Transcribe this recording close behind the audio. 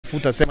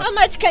kutafuta sema. How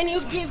much can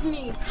you give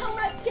me? How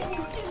much can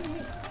you give me?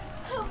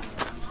 How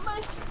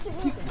much can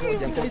you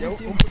give me?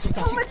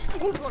 How much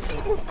can you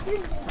give me?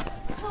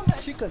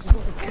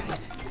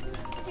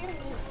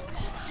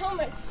 How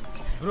much?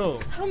 Bro.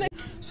 How much?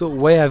 So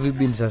why have you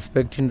been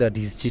suspecting that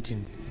he's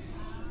cheating?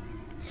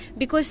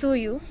 Because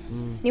huyu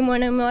ni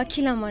mwanamume wa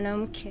kila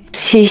mwanamke.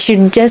 She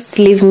should just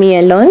leave me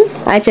alone.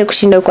 Acha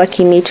kushinda kwa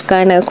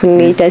kinitukana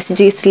kuniita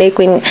sijui slay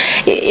queen.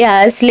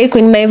 Yeah, slay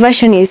queen, my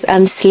version is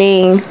I'm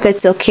slaying.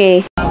 That's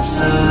okay.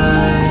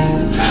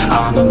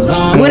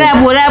 What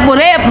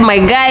up, my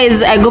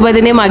guys? I go by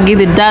the name Agi,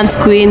 the dance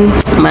queen,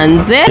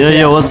 manze.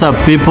 Yo, what's up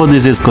people?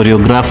 This is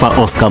choreographer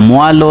Oscar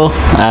Mwalo.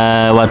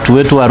 Watu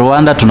wetu wa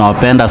Rwanda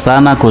tunawapenda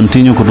sana.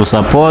 Continue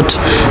kutusupport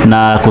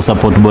na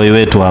kusupport boy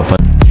wetu hapa.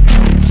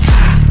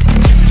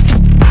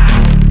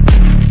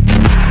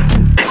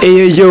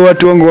 Yo,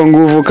 watu wangu wa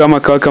nguvu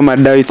kama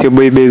David your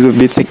boy Bezo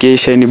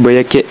Beats ni boy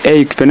yake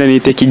ukipenda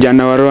niite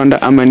kijana wa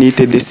Rwanda ama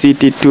niite the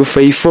city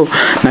 254.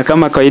 Na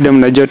kama kawaida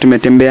mnajua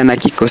tumetembea na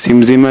kikosi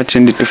mzima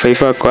trend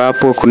 254 kwa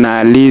hapo. Kuna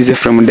Alize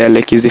from the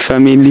Alekizi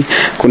family,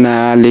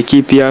 kuna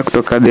Leki pia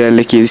kutoka the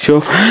Alekizi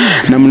show.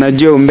 Na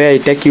mnajua umbea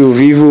haitaki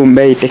uvivu,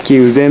 umbea haitaki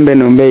uzembe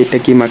na umbea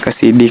haitaki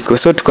makasidiko.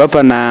 So tuko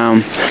hapa na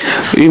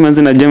hii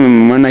manzi najua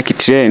mmeona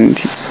kitrend.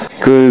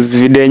 Cause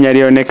video yenye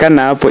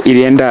ilionekana hapo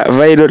ilienda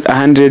viral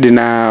 100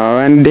 na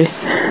one day.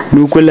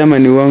 Ni ukweli ama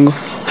ni uongo?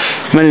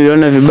 Mimi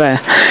niliona vibaya.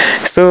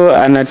 So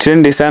ana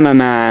trend sana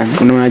na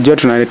unajua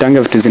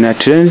tunaletanga vitu zina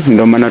trend,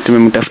 ndio maana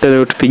tumemtafuta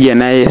leo tupigie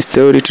naye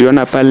story.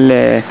 Tuliona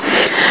pale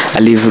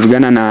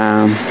alivurugana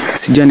na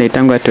sijui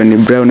anaitangwa Tony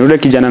Brown. Yule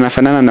kijana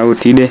anafanana na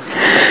Utide.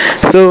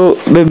 So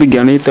baby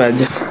girl unaitwa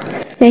aje?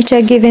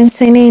 Naitwa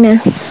Givens Wenina.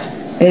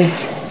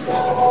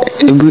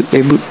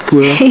 Ebu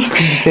pua.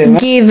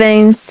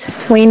 Givens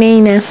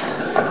Wenina.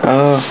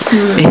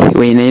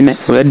 Wenina.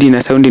 Hadi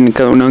na sound ni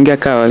kama unaongea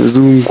kama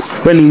wazungu.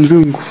 Wewe ni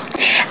mzungu?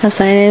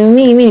 Hapana,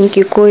 mimi ni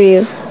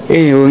Mkikuyu.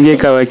 Ongea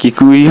kama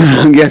Kikuyu,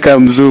 ongea kama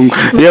mzungu.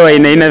 Leo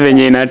Wenina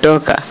venye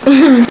inatoka.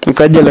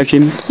 Ukaje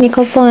lakini?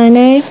 Niko poa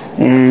naye.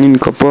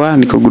 Niko poa,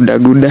 niko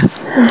guda.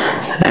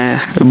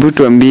 Hebu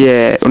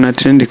tuambie una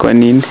trend kwa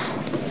nini?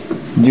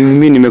 Juu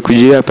mimi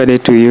nimekujia pale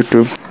tu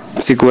YouTube.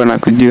 Sikuwa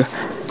nakujua.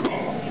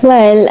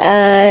 Well,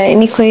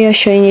 niko hiyo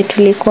show yenye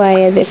tulikuwa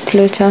ya the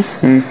Pluto.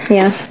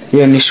 Yeah.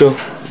 Hiyo ni show.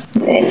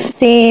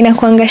 Si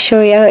inakuanga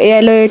show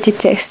ya loyalty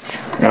test.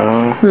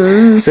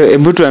 So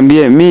hebu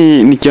tuambie,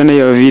 mimi nikiona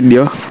hiyo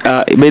video,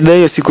 by the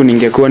way siku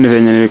ningekuwa ni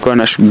venye nilikuwa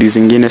na shughuli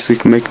zingine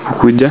siku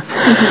kukuja.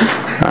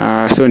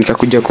 So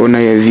nikakuja kuona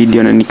hiyo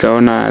video na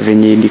nikaona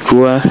venye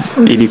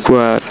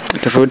ilikuwa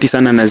tofauti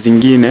sana na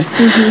zingine.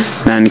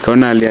 Na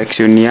nikaona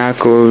reaction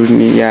yako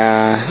ni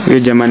ya hiyo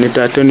jamaa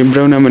anaitwa Tony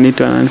Brown ama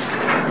anaitwa nani?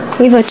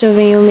 Hivyo tu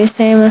venye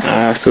umesema.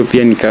 So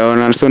pia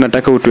nikaona, so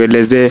nataka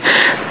utuelezee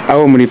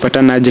au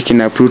mlipatana aje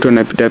kina Pluto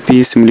na Peter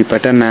Peace,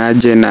 mlipatana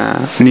aje na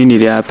nini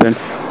ili happen?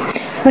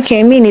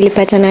 Okay, mimi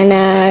nilipatana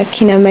na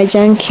kina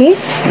Majanki.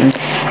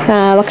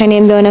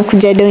 Wakaniambia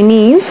wanakuja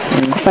Doni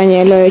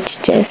kufanya loyalty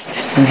test.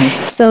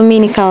 So mimi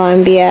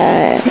nikawaambia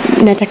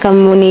nataka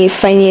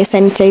mnifanyie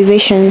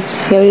sanitization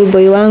ya huyu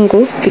boy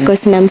wangu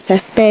because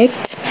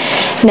namsuspect.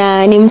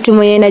 Na ni mtu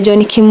mwenye najua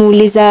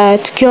nikimuuliza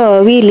tukiwa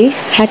wawili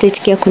hata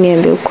itikia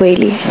kuniambia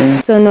ukweli.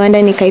 So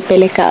Nwanda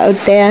nikaipeleka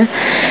out there,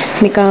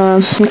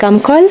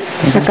 nikamcall,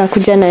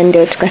 akakuja na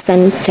ndio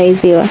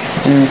tukasanitiziwa.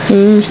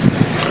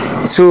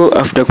 So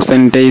after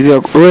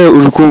kusanitiziwa wewe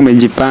ulikuwa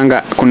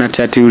umejipanga, kuna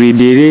chat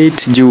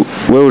ulidelete juu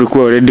wewe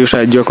ulikuwa already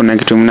ushajua kuna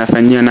kitu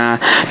mnafanyia na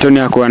Tony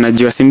hakuwa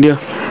anajua, si ndio?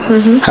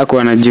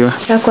 Hakuwa anajua.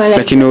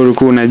 Lakini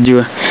ulikuwa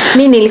unajua.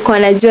 Mimi nilikuwa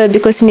najua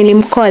because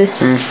nilimcall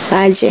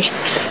aje.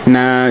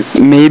 Na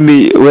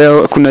maybe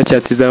wewe kuna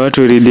chat za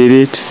watu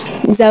ulidelete?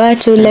 Za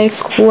watu like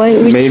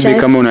which maybe chat?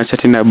 Kama una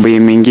chat na boy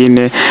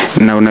mwingine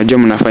na unajua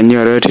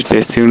mnafanyia loyalty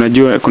test,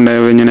 unajua kuna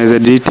wenye unaweza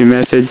delete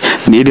message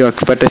ili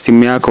wakipata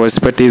simu yako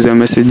wasipate hizo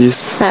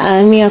messages.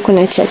 Mimi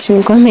hakuna chat,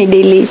 nilikuwa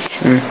delete.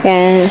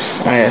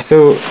 Aya,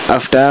 so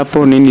after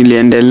hapo nini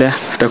iliendelea?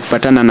 After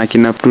kupatana na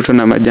kina Pluto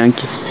na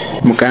Majanki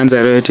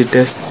mkaanza loyalty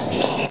test.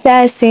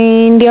 Sasa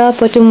ndio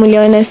hapo tu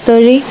mliona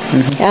story.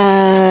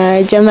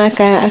 Jamaa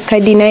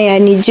akadinai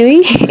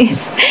anijui.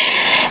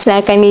 Na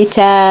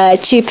akaniita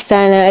cheap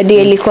sana, hadi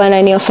alikuwa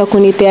ananiofa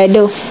kunipea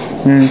do.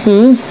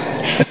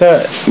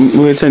 Sasa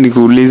wewe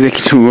nikuulize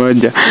kitu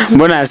moja.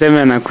 Mbona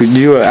aseme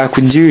anakujua,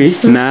 akujui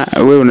na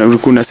wewe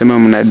ulikuwa unasema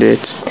mna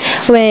date?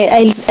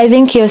 Well, I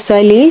think hiyo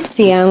swali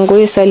si yangu,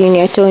 hiyo swali ni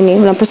ya Tony.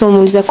 Unapaswa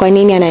muuliza kwa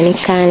nini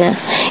ananikana.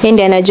 Yeye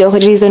ndiye anajua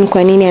reason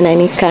kwa nini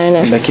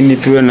ananikana. Lakini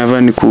pia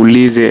navaa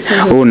nikuulize,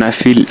 wewe una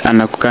feel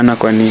anakukana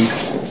kwa nini?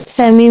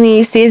 sasa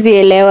mimi siwezi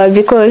elewa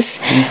because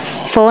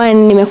for one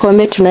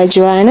nimekuambia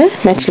tunajuana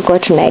na tulikuwa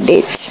tuna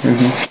date.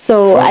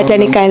 So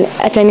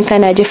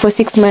atanikanaje for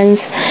 6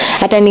 months,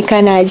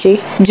 atanikanaje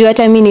juu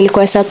hata mimi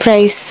nilikuwa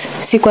surprise,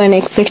 sikuwa na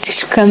expect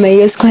kitu kama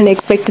hiyo, sikuwa na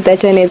expect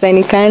that anaweza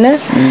nikana.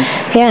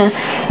 Yeah,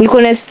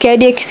 nilikuwa nasikia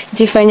hadi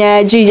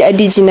akijifanya juu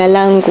hadi jina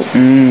langu.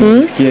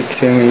 Sikia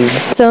kisema hivyo.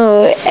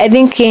 So I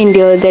think yeye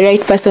ndio the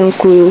right person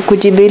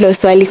kujibu hilo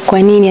swali,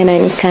 kwa nini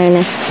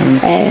ananikana.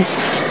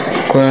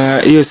 Kwa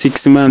hiyo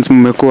 6 months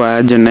mmekuwa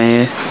aje na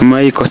yeye?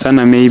 Mmaiko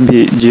sana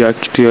maybe juu ya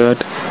kitu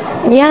yote?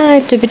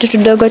 Yeah, tu vitu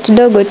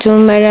tudogo tu,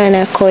 mara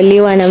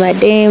anakoliwa na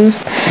madem,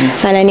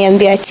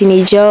 ananiambia ati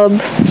ni job,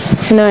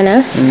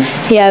 unaona?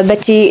 Yeah,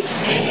 but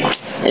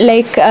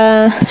like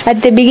at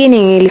the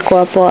beginning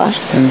ilikuwa poa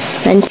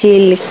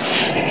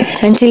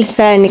until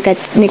saa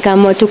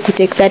nikaamua tu to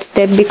take that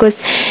step,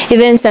 because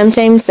even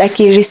sometimes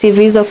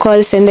receive hizo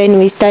calls and then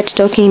we start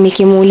talking,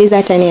 nikimuuliza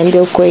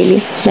ataniambia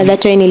ukweli, na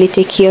that way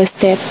nilitake hiyo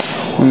step.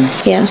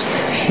 Yeah.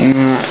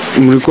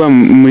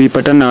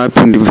 Mlipatana wapi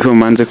ndivyo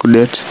mwanze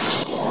kudate?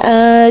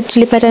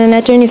 Tulipatana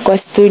na Tony kwa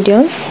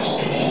studio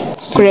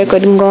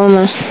kurekod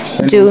ngoma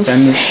juu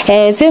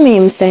pia mimi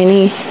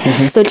msanii.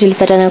 So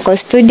tulipatana kwa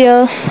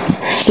studio,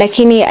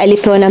 lakini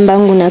alipewa namba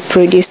yangu na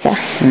producer.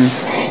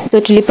 So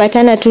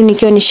tulipatana tu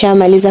nikiwa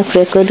nishamaliza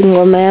kurekod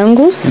ngoma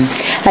yangu.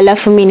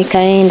 Alafu mimi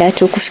nikaenda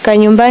tu, kufika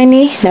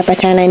nyumbani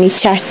napatana ni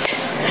chat.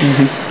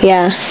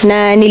 Yeah,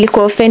 na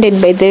nilikuwa offended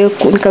by the way,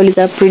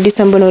 nikauliza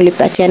producer mbona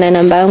ulipatiana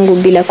namba yangu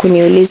bila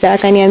kuniuliza.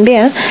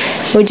 Akaniambia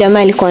huyu jamaa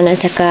alikuwa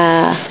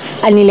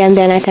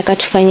niliambia nataka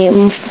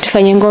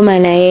tufanye ngoma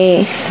na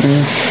yeye.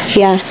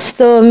 Yeah,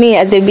 so me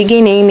at the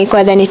beginning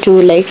nilikuwa dhani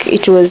tu like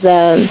it was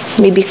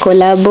maybe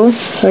collab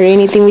or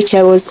anything which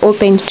I was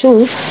open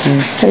to.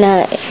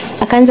 Na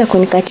akaanza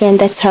kunikatia, and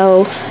that's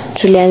how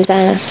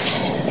tulianzana.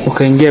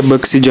 Ukaingia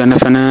box juu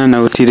anafanana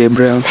na Otile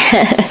Brown.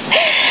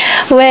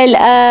 Well,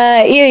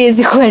 hiyo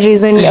is kwa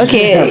reason.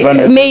 Okay,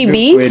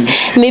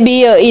 maybe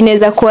hiyo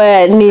inaweza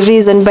kuwa ni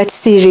reason, but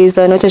si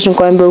reason. Wacha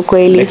nikwambie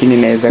ukweli.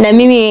 Na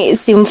mimi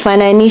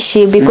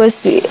simfananishi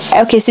because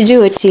okay, sijui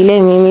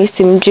Otile, mimi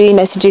simjui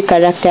na sijui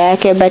character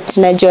yake, but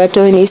najua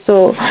Tony,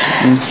 so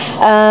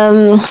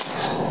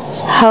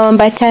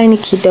hawambatani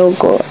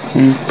kidogo.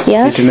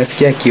 Yeah.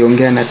 Tunasikia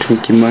akiongea na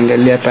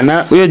tukimwangalia hapa.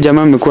 Na huyo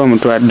jamaa amekuwa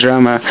mtu wa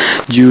drama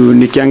juu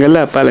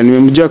nikiangalia pale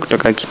nimemjua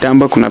kutoka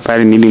kitambo. Kuna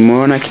pale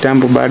nilimuona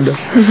kitambo bado.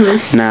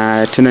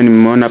 Na tena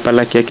nimemuona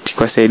pale akiact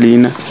kwa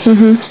Selina.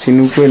 Si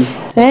ni kweli?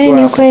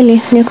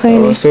 Ni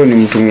kweli. So ni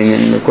mtu mwenye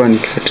nimekuwa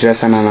nikifuatilia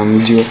sana na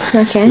mjua.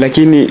 Okay.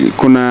 Lakini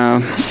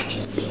kuna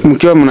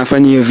mkiwa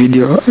mnafanya hiyo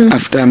video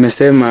after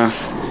amesema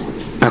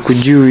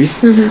akujui,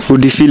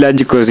 udifeel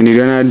aje? Cause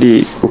niliona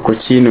hadi uko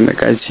chini,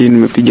 umekaa chini,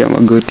 umepiga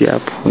magoti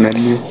hapo,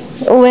 unajua.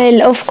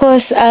 Well, of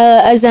course,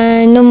 as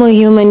a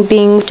normal human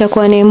being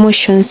utakuwa na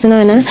emotions,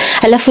 unaona?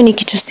 Alafu ni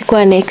kitu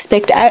sikuwa na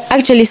expect.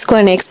 Actually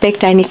sikuwa na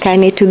expect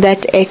anikane to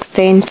that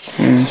extent.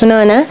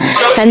 Unaona?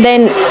 And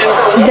then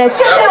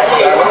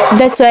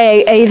that's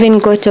why I even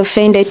got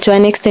offended to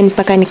an extent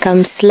paka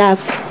nikamslap.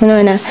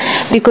 Unaona?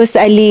 Because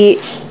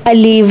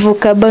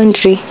alivuka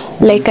boundary.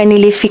 Like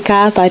anilifika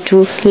hapa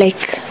tu,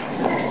 like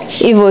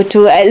hivyo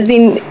tu, as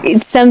in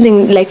it's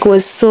something like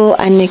was so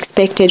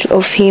unexpected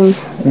of him.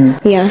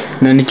 Yeah.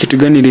 Na ni kitu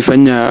gani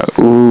ilifanya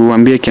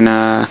uambie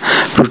kina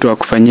Pluto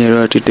akufanyie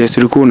royalty test?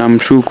 Ulikuwa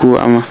unamshuku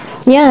ama?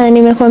 Yeah,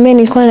 nimekwambia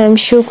nilikuwa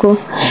namshuku.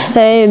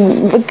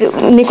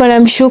 Nilikuwa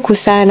namshuku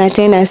sana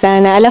tena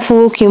sana.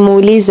 Alafu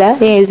ukimuuliza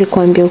yeye hawezi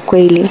kuambia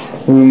ukweli.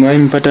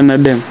 Umempata na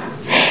dem?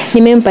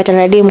 Nimempata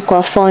na dem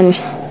kwa phone.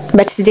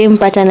 But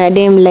sijampata na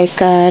dem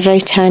like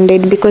right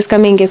handed, because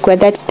kama ingekuwa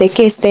that's the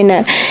case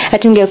then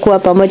hatungekuwa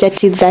pamoja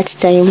till that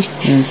time.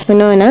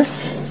 Unaona?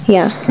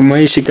 Yeah.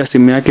 Umeishika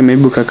simu yake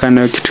maybe ukakaa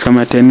nayo kitu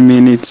kama 10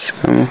 minutes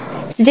ama?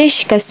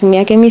 Sijaishika simu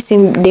yake, mimi si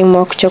dem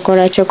wa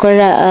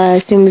kuchokora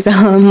simu za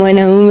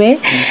mwanaume.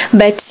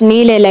 But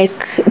ni ile like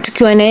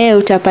tukiwa na yeye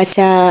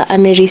utapata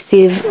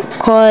receive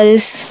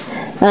calls,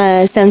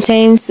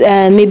 sometimes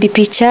maybe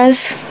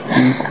pictures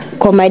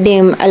kwa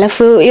madem.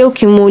 Alafu yeye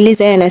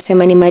ukimuuliza yeye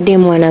anasema ni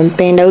madem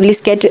wanampenda.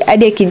 Ulisikia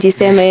hadi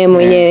akijisema yeye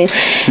mwenyewe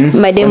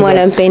madem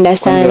wanampenda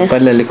sana.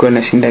 Pale alikuwa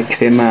anashinda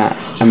akisema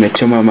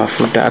amechoma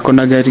mafuta. Ako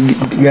na gari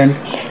gani?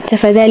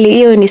 Tafadhali,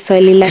 hiyo ni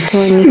swali la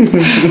Tony.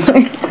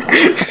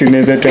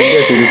 Sinaweza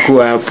tuambia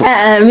silikuwa hapo.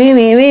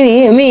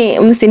 Mimi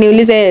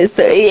msiniulize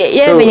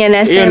yeye venye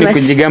anasema. Hiyo ni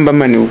kujigamba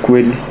ama ni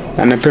ukweli?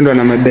 Anapendwa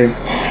na madem?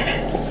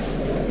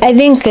 I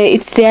think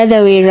it's the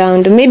other way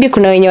around. Maybe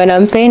kuna wenye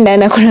wanampenda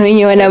na kuna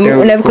wenye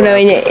kuna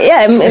wenye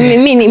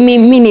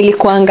mimi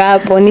nilikuanga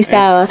hapo, ni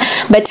sawa.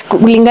 But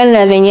kulingana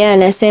na venye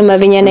anasema,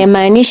 venye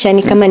anamaanisha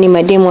ni kama ni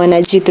mademu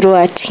wanajithrow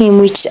at him,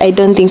 which I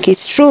don't think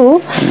is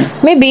true.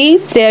 Maybe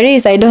there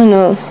is, I don't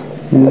know.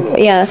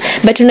 Yeah,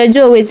 but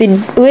unajua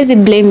uwezi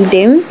blame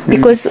them,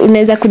 because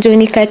unaweza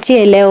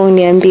kujionikatie leo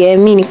uniambie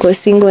mimi niko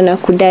single na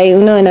kudai,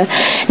 unaona,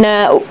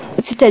 na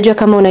sitajua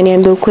kama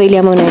unaniambia ukweli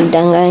ama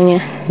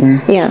unanidanganya.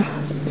 Yeah.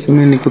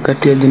 Sema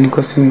nikukatia je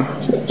niko single?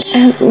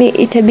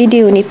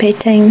 itabidi unipe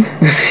time.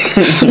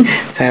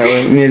 Sawa,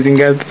 miezi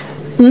ngapi?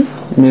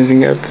 Miezi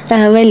ngapi?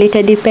 Well,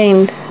 it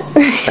depend.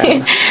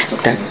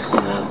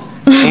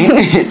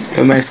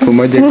 Kama siku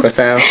moja iko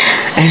sawa.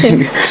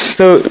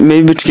 So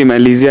maybe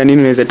tukimalizia nini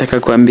unaweza taka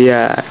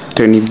kuambia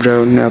Tony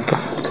Brown hapa?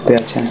 Kwa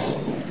chance.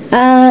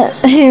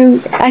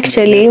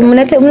 Actually,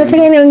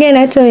 mnataka niongee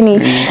na Tony?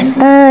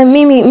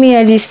 Mimi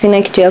hadi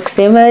sina kitu ya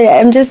kusema.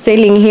 I'm just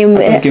telling him.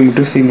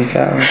 Ukimtusi ni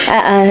sawa.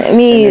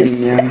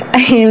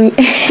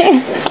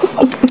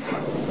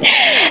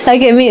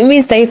 Okay,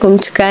 me sitaki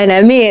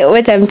kumtukana.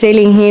 What I'm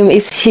telling him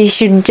is he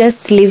should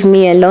just leave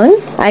me alone.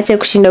 Acha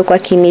kushinda kwa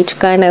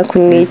kunitukana,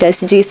 kuniita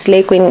sijui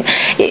slay queen.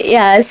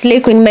 Yeah, slay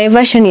queen, my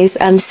version is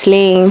I'm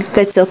slaying.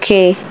 That's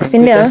okay.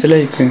 Sindio?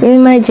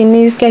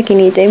 Imagine nisikia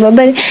kiniita hivyo,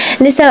 but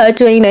ni sawa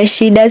tu, haina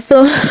shida.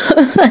 So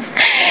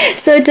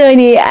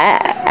Tony,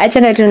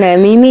 achana tu na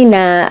mimi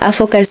na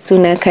focus tu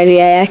na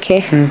career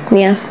yake.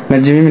 Yeah.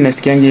 Najua mimi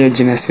nasikianga hiyo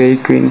jina slay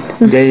queen.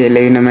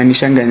 Sijaielewa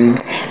inamaanisha nini.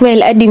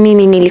 Well, hadi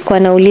mimi nilikuwa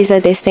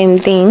nauliza the same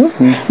thing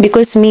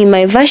because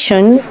my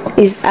version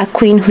is a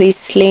queen who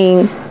is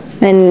slaying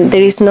and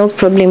there is no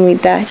problem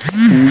with that.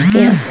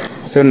 Yeah.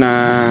 So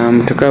na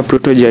mtoka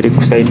Pluto jari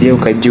kusaidia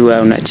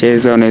ukajua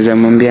unacheza, unaweza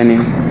mwambia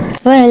nini?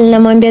 Well,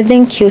 namwambia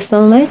thank you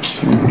so much.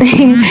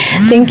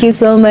 Thank you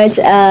so much.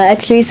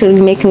 At least it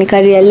will make me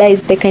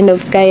realize the kind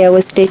of guy I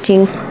was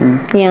dating.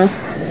 Yeah.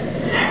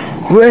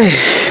 Well,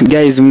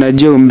 guys,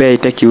 mnajua umbea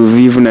haitaki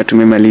uvivu na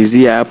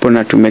tumemalizia hapo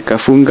na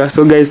tumekafunga.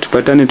 So guys,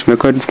 tupatane,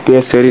 tumekuwa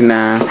tukipiga story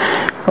na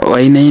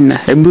Wainaina.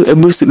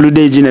 Hebu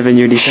rudia jina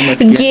venye ulisema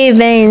tukia.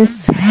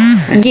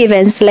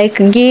 Givens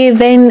like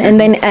given and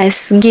then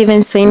us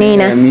Givens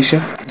Wainaina.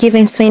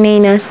 Givens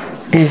Wainaina.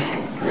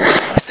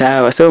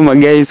 Sawa. So my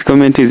guys,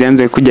 comment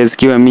zianze kuja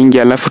zikiwa mingi,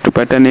 alafu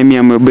tupatane mimi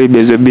ameboy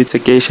Bezo Beats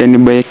kesha ni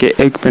boy yake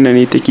ekipenda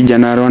niite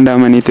kijana Rwanda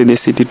ama niite the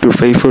city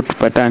 254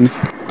 tupatane.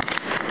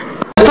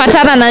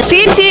 Patana na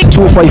City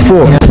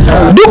 254.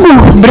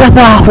 Ndugu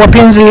brother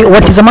wapenzi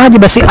watazamaji,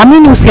 basi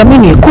amini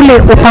usiamini, kule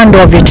upande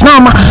wa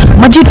Vietnam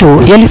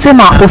majitu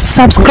yalisema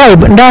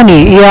usubscribe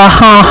ndani ya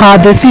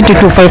the City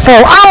 254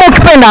 ama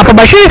ukipenda hapa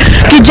bashi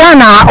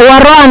kijana wa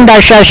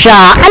Rwanda shasha.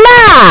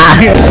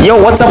 Ala! Yo,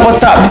 what's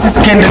up? This is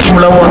Kendrick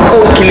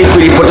Mlamwako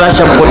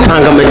kilikulipotasha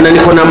Potanga na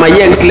niko na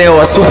mayengs leo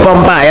wa super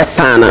mbaya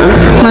sana.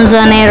 Manzi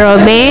wa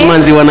Nairobi.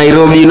 Manzi wa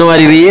Nairobi, you know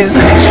what it is?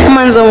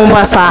 Manzi wa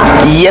Mombasa.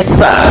 Yes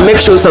sir. Make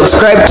sure you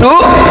subscribe to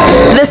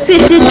the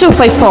City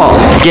 254.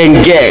 Gang.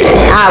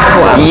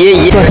 Hapo.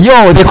 Yeah.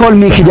 Yo, they call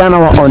me kijana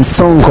wa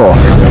Onsongo.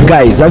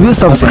 Guys, have you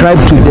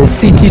subscribed to the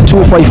City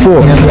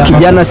 254?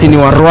 Kijana si ni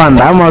wa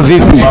Rwanda ama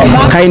vipi?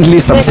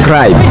 Kindly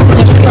subscribe.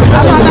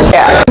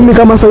 Mimi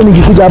kama sasa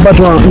nikikuja hapa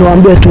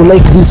tunawaambia to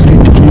like this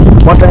video.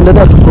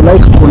 Wataendelea tu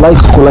kulike.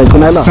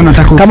 Unaelewa?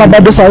 Kama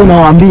bado sasa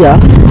unawaambia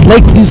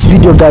like this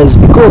video guys,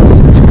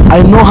 because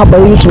I know hapa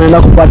hivi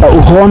tunaenda kupata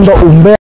uhondo umbea